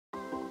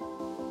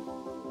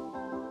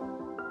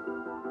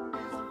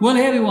Well,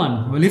 hey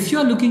everyone. Well, if you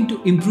are looking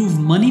to improve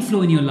money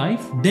flow in your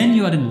life, then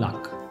you are in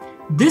luck.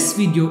 This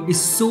video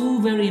is so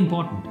very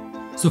important.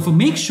 So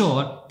make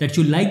sure that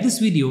you like this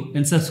video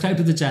and subscribe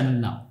to the channel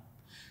now.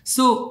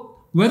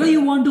 So whether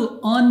you want to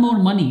earn more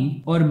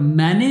money or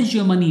manage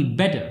your money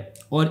better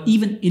or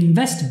even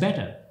invest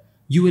better,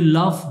 you will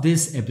love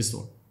this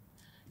episode.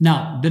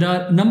 Now, there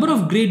are a number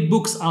of great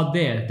books out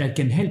there that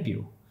can help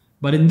you.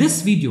 But in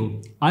this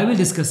video, I will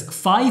discuss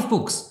 5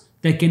 books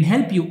that can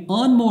help you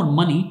earn more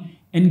money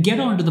and get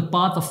onto the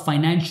path of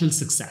financial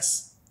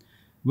success.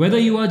 Whether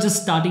you are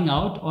just starting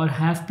out or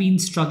have been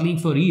struggling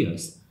for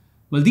years,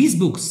 well, these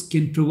books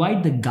can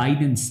provide the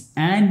guidance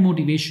and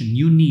motivation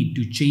you need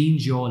to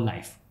change your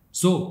life.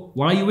 So,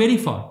 what are you waiting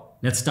for?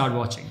 Let's start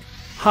watching.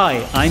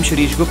 Hi, I'm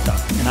Shirish Gupta,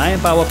 and I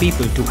empower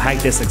people to hack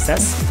their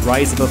success,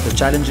 rise above the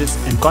challenges,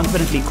 and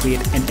confidently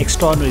create an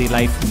extraordinary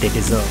life they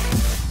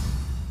deserve.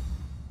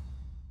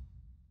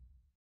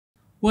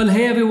 Well,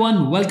 hey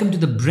everyone, welcome to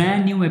the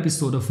brand new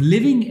episode of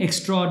Living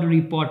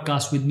Extraordinary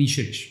podcast with me,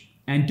 Shirish.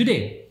 And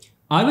today,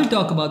 I will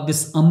talk about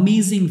this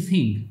amazing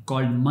thing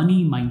called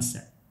money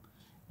mindset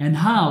and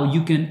how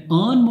you can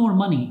earn more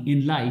money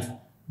in life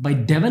by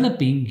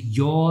developing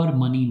your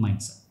money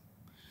mindset.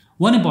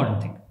 One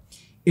important thing,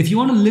 if you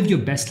want to live your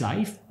best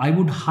life, I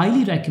would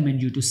highly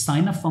recommend you to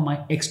sign up for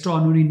my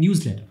extraordinary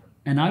newsletter,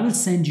 and I will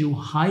send you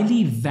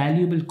highly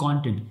valuable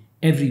content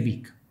every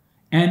week.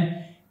 And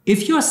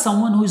if you are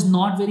someone who is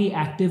not very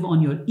active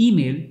on your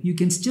email, you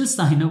can still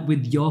sign up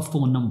with your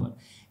phone number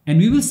and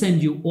we will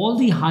send you all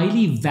the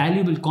highly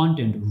valuable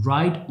content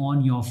right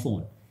on your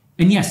phone.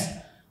 And yes,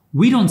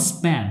 we don't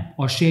spam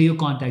or share your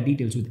contact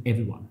details with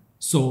everyone.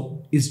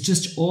 So it's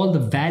just all the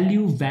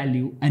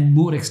value, and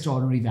more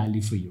extraordinary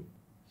value for you.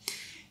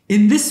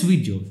 In this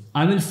video,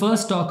 I will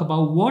first talk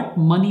about what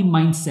money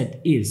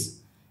mindset is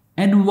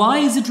and why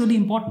is it really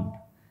important.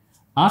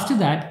 After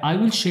that, I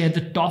will share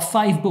the top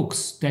 5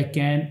 books that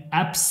can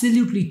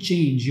absolutely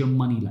change your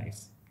money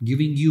life,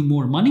 giving you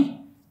more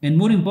money and,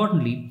 more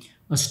importantly,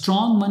 a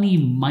strong money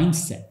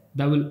mindset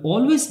that will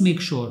always make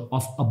sure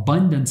of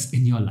abundance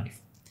in your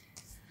life.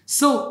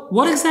 So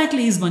what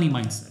exactly is money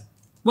mindset?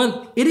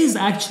 Well, it is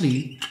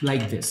actually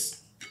like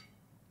this.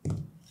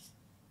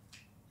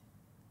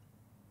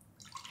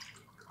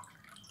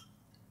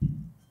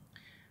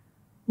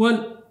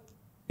 Well,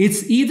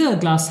 it's either a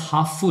glass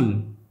half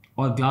full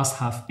or glass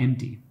half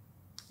empty.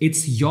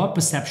 It's your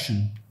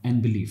perception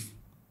and belief.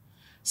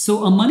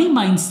 So a money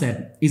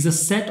mindset is a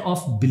set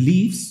of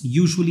beliefs,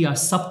 usually are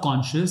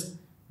subconscious,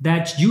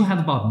 that you have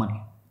about money.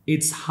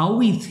 It's how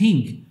we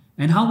think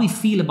and how we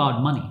feel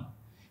about money,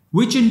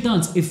 which in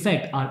turn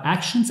affect our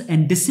actions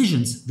and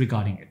decisions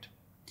regarding it.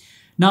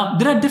 Now,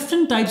 there are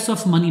different types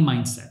of money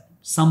mindset.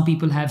 Some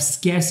people have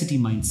scarcity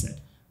mindset,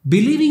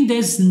 believing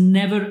there's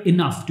never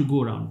enough to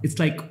go around. It's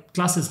like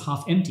glass is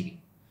half empty.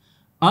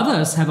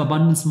 Others have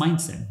abundance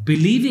mindset,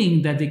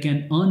 believing that they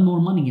can earn more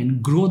money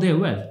and grow their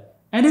wealth.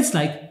 And it's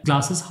like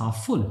glass is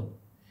half full.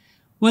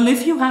 Well,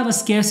 if you have a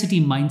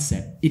scarcity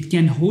mindset, it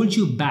can hold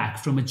you back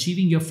from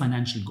achieving your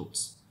financial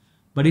goals.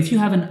 But if you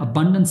have an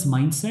abundance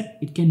mindset,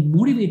 it can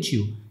motivate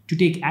you to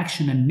take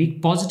action and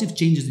make positive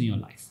changes in your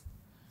life.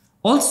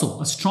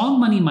 Also, a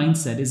strong money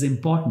mindset is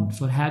important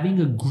for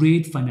having a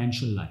great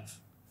financial life.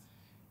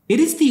 It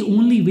is the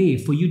only way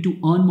for you to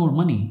earn more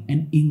money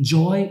and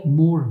enjoy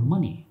more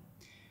money.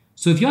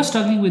 So if you're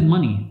struggling with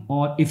money,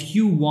 or if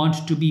you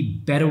want to be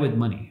better with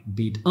money,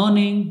 be it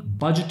earning,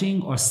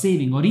 budgeting, or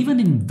saving, or even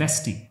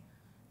investing,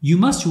 you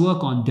must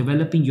work on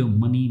developing your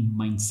money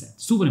mindset.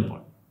 Super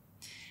important.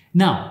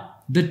 Now,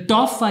 the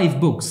top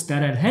 5 books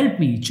that have helped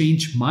me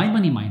change my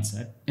money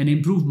mindset and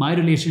improve my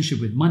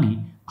relationship with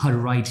money are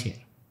right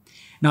here.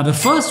 Now, the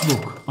first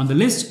book on the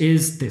list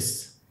is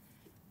this,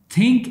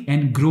 Think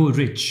and Grow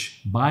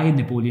Rich by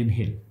Napoleon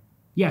Hill.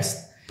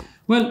 Yes,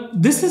 well,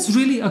 this is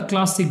really a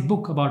classic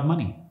book about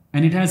money.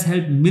 And it has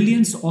helped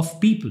millions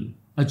of people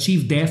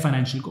achieve their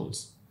financial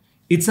goals.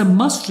 It's a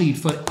must read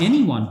for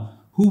anyone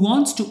who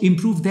wants to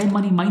improve their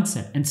money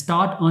mindset and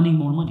start earning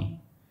more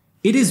money.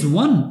 It is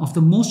one of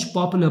the most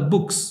popular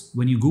books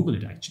when you Google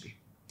it actually.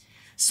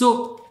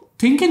 So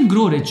Think and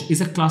Grow Rich is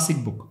a classic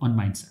book on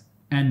mindset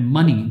and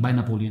money by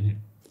Napoleon Hill.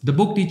 The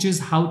book teaches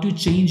how to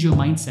change your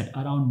mindset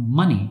around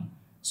money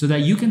so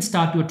that you can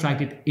start to attract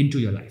it into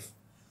your life.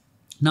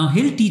 Now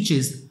Hill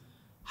teaches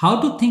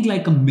how to think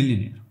like a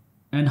millionaire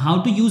and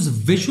how to use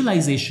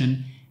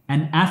visualization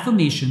and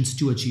affirmations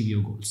to achieve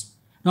your goals.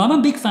 Now, I'm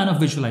a big fan of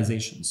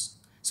visualizations.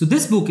 So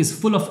this book is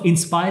full of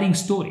inspiring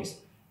stories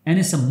and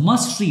it's a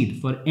must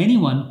read for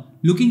anyone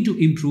looking to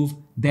improve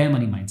their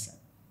money mindset.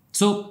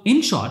 So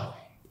in short,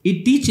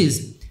 it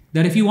teaches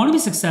that if you want to be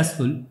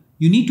successful,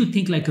 you need to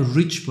think like a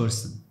rich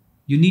person.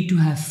 You need to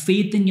have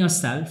faith in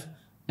yourself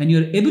and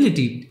your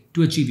ability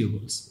to achieve your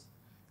goals.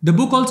 The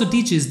book also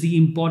teaches the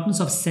importance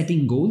of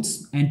setting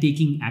goals and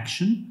taking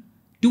action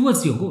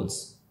towards your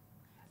goals.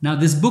 Now,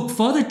 this book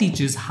further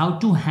teaches how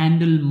to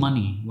handle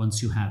money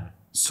once you have it.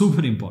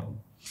 Super important.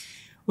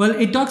 Well,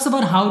 it talks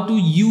about how to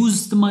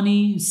use the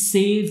money,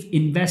 save,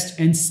 invest,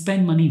 and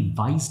spend money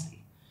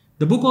wisely.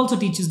 The book also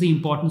teaches the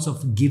importance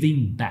of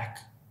giving back.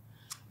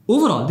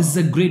 Overall, this is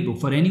a great book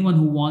for anyone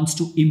who wants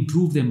to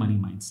improve their money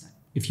mindset.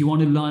 If you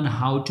want to learn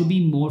how to be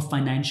more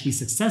financially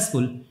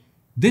successful,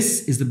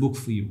 this is the book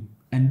for you.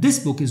 And this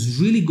book is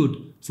really good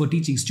for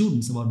teaching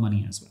students about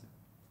money as well.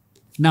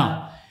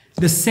 Now,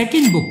 the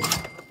second book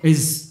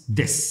is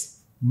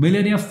this,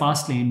 Millionaire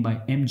Fastlane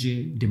by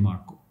M.J.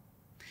 DeMarco.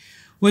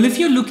 Well, if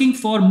you're looking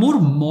for a more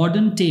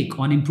modern take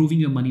on improving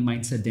your money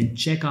mindset, then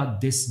check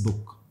out this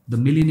book, The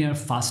Millionaire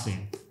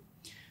Fastlane.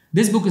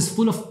 This book is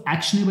full of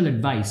actionable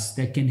advice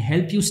that can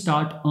help you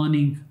start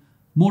earning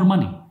more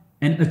money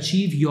and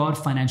achieve your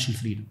financial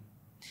freedom.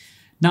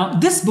 Now,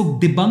 this book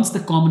debunks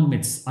the common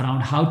myths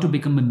around how to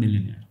become a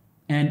millionaire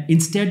and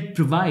instead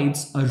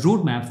provides a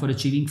roadmap for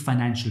achieving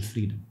financial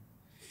freedom.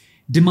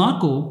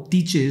 DeMarco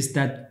teaches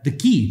that the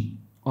key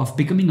of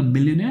becoming a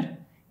millionaire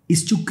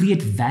is to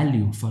create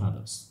value for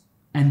others.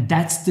 And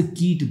that's the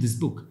key to this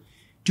book,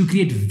 to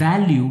create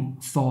value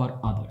for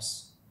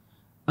others.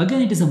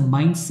 Again, it is a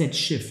mindset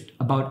shift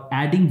about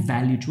adding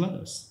value to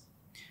others.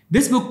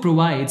 This book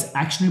provides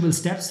actionable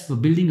steps for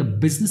building a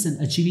business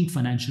and achieving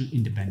financial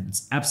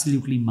independence.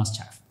 Absolutely must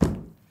have.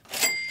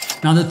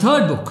 Now, the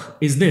third book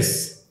is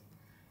this,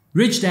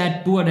 Rich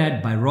Dad, Poor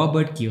Dad by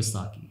Robert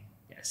Kiyosaki.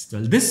 Yes,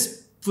 well,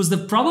 this was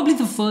probably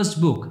the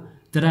first book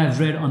that I've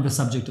read on the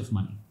subject of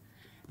money.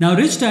 Now,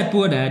 Rich Dad,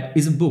 Poor Dad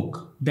is a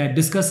book that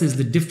discusses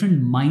the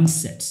different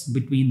mindsets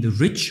between the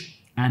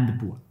rich and the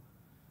poor.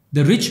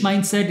 The rich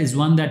mindset is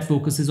one that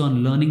focuses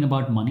on learning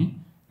about money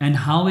and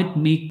how it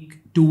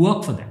make to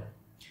work for them.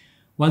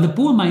 While the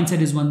poor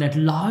mindset is one that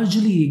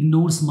largely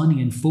ignores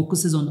money and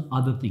focuses on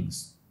other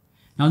things.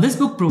 Now, this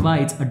book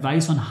provides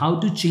advice on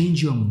how to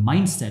change your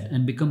mindset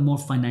and become more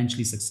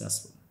financially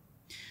successful.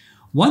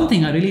 One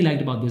thing I really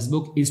liked about this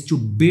book is to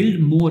build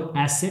more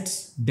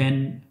assets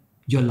than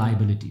your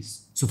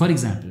liabilities. So for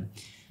example,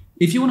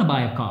 if you want to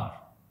buy a car,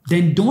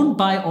 then don't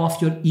buy off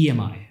your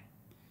EMI.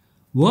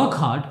 Work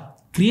hard,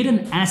 create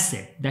an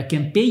asset that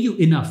can pay you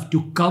enough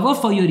to cover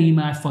for your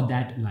EMI for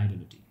that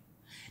liability.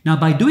 Now,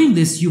 by doing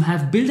this, you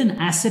have built an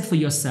asset for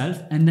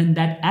yourself, and then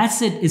that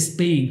asset is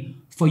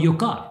paying for your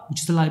car, which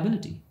is the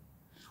liability.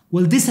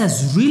 Well, this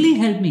has really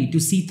helped me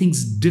to see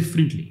things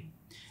differently.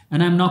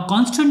 And I'm now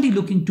constantly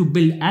looking to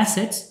build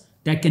assets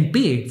that can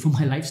pay for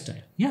my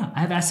lifestyle. Yeah, I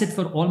have assets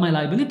for all my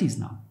liabilities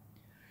now.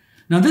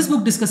 Now, this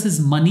book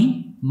discusses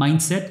money,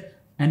 mindset,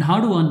 and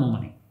how to earn more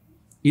money.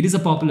 It is a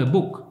popular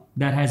book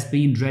that has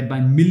been read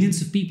by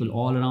millions of people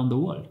all around the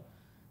world.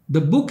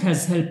 The book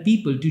has helped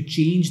people to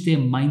change their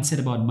mindset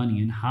about money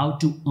and how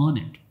to earn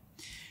it.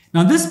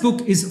 Now, this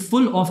book is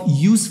full of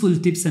useful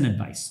tips and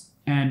advice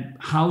and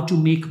how to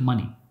make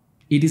money.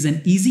 It is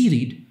an easy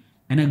read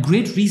and a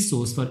great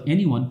resource for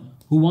anyone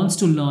who wants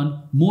to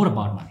learn more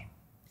about money.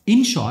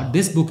 In short,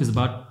 this book is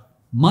about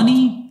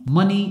money,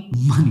 money,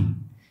 money,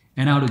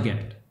 and how to get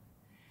it.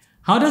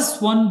 How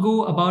does one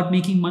go about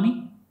making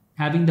money?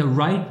 Having the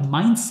right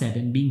mindset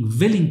and being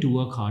willing to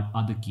work hard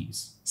are the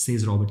keys,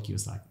 says Robert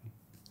Kiyosaki.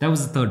 That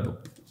was the third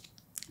book.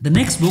 The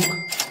next book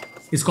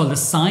is called The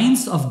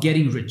Science of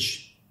Getting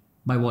Rich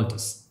by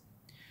Walters.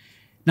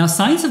 Now,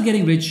 Science of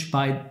Getting Rich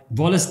by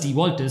Wallace D.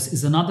 Walters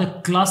is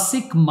another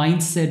classic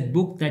mindset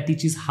book that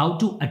teaches how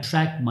to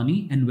attract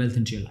money and wealth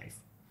into your life.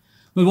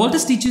 Well,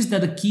 Walters teaches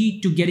that the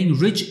key to getting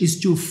rich is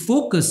to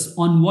focus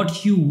on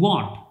what you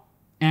want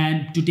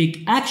and to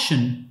take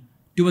action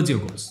towards your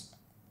goals.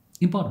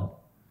 Important.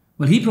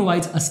 Well, he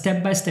provides a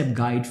step-by-step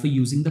guide for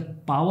using the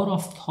power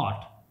of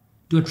thought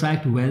to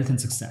attract wealth and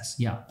success.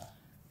 Yeah,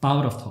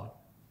 power of thought.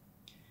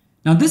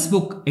 Now, this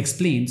book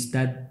explains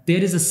that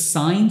there is a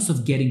science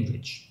of getting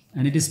rich,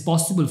 and it is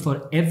possible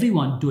for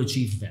everyone to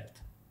achieve wealth.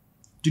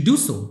 To do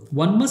so,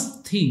 one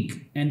must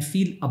think and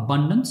feel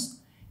abundance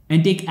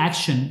and take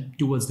action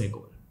towards their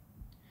goal.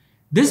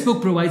 This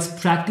book provides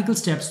practical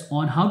steps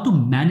on how to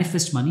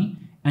manifest money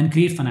and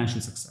create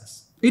financial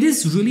success. It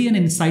is really an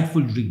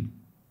insightful read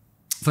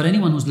for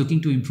anyone who's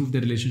looking to improve their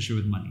relationship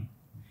with money.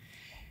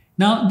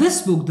 Now,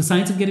 this book, The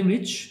Science of Getting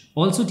Rich,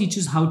 also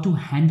teaches how to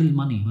handle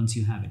money once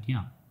you have it.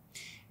 Yeah.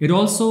 It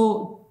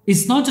also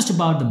is not just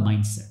about the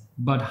mindset,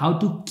 but how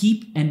to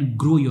keep and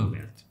grow your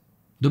wealth.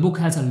 The book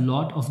has a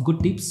lot of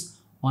good tips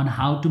on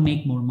how to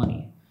make more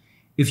money.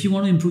 If you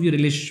want to improve your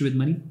relationship with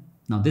money,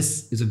 now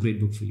this is a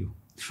great book for you,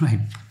 right?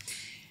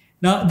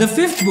 Now, the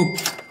fifth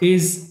book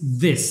is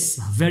this,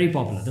 very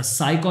popular, The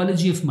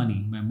Psychology of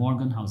Money by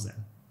Morgan Housel.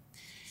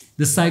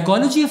 The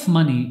Psychology of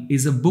Money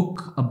is a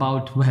book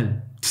about,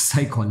 well, the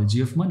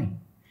psychology of money.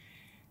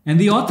 And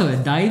the author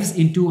dives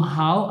into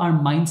how our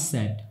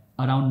mindset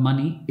around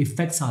money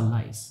affects our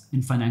lives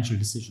and financial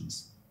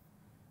decisions.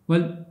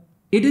 Well,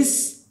 it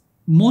is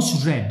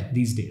most read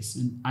these days,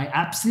 and I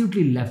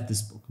absolutely love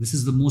this book. This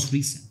is the most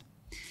recent.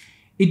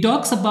 It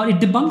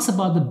debunks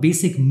about the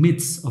basic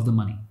myths of the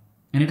money.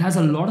 And it has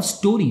a lot of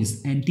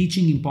stories, and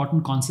teaching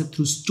important concepts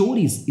through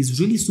stories is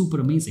really super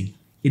amazing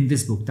in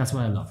this book. That's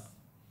what I love.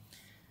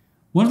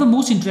 One of the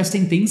most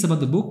interesting things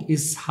about the book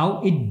is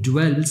how it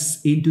dwells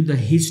into the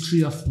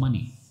history of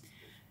money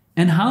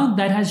and how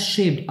that has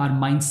shaped our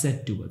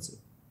mindset towards it.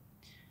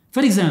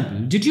 For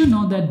example, did you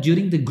know that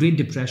during the Great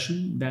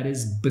Depression, that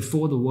is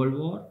before the World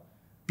War,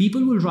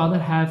 people would rather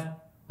have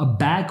a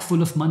bag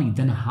full of money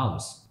than a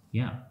house?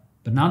 Yeah,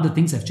 but now the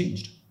things have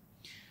changed.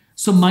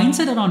 So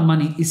mindset around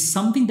money is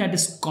something that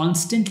is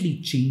constantly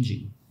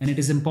changing, and it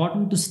is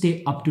important to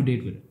stay up to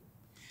date with it.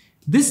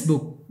 This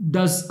book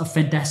does a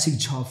fantastic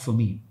job for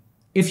me.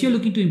 If you're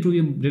looking to improve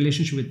your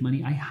relationship with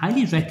money, I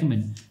highly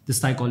recommend The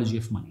Psychology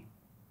of Money.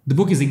 The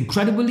book is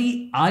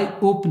incredibly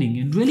eye-opening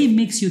and really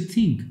makes you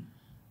think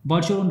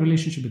about your own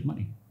relationship with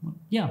money.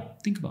 Yeah,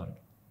 think about it.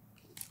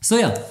 So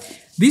yeah,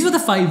 these were the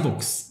 5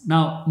 books.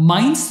 Now,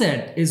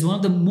 mindset is one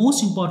of the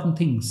most important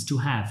things to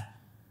have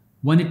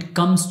when it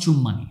comes to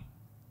money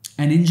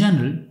and in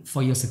general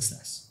for your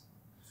success.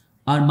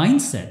 Our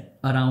mindset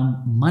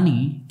around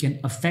money can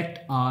affect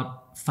our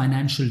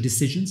financial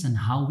decisions and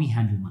how we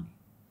handle money.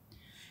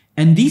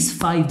 And these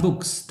 5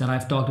 books that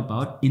I've talked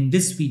about in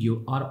this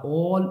video are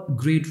all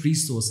great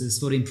resources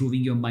for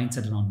improving your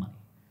mindset around money.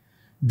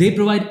 They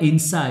provide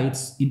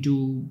insights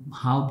into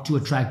how to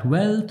attract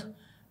wealth,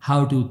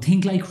 how to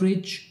think like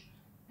rich,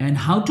 and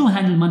how to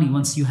handle money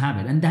once you have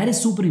it. And that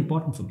is super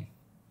important for me.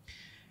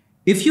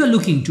 If you're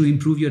looking to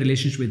improve your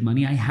relationship with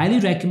money, I highly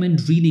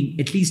recommend reading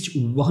at least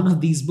one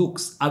of these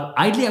books.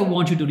 Ideally, I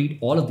want you to read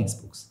all of these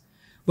books.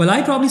 Well,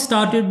 I probably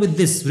started with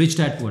this, Rich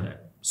Dad Poor Dad.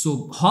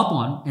 So hop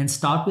on and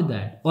start with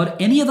that, or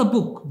any other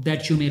book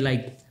that you may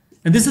like.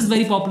 And this is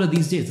very popular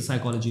these days, The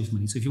Psychology of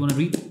Money. So if you want to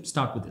read,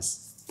 start with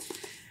this.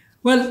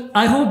 Well,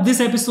 I hope this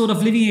episode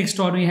of Living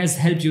Extraordinary has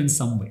helped you in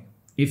some way.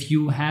 If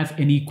you have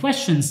any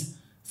questions,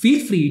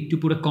 feel free to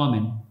put a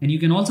comment, and you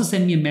can also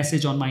send me a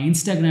message on my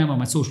Instagram or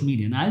my social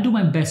media, and I'll do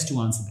my best to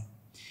answer them.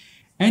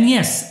 And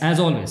yes, as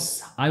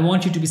always, I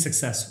want you to be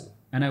successful,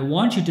 and I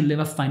want you to live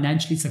a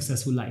financially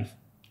successful life.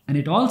 And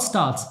it all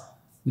starts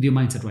with your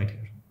mindset right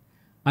here.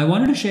 I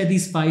wanted to share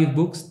these 5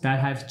 books that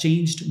have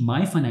changed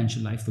my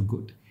financial life for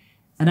good.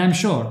 And I'm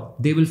sure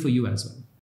they will for you as well.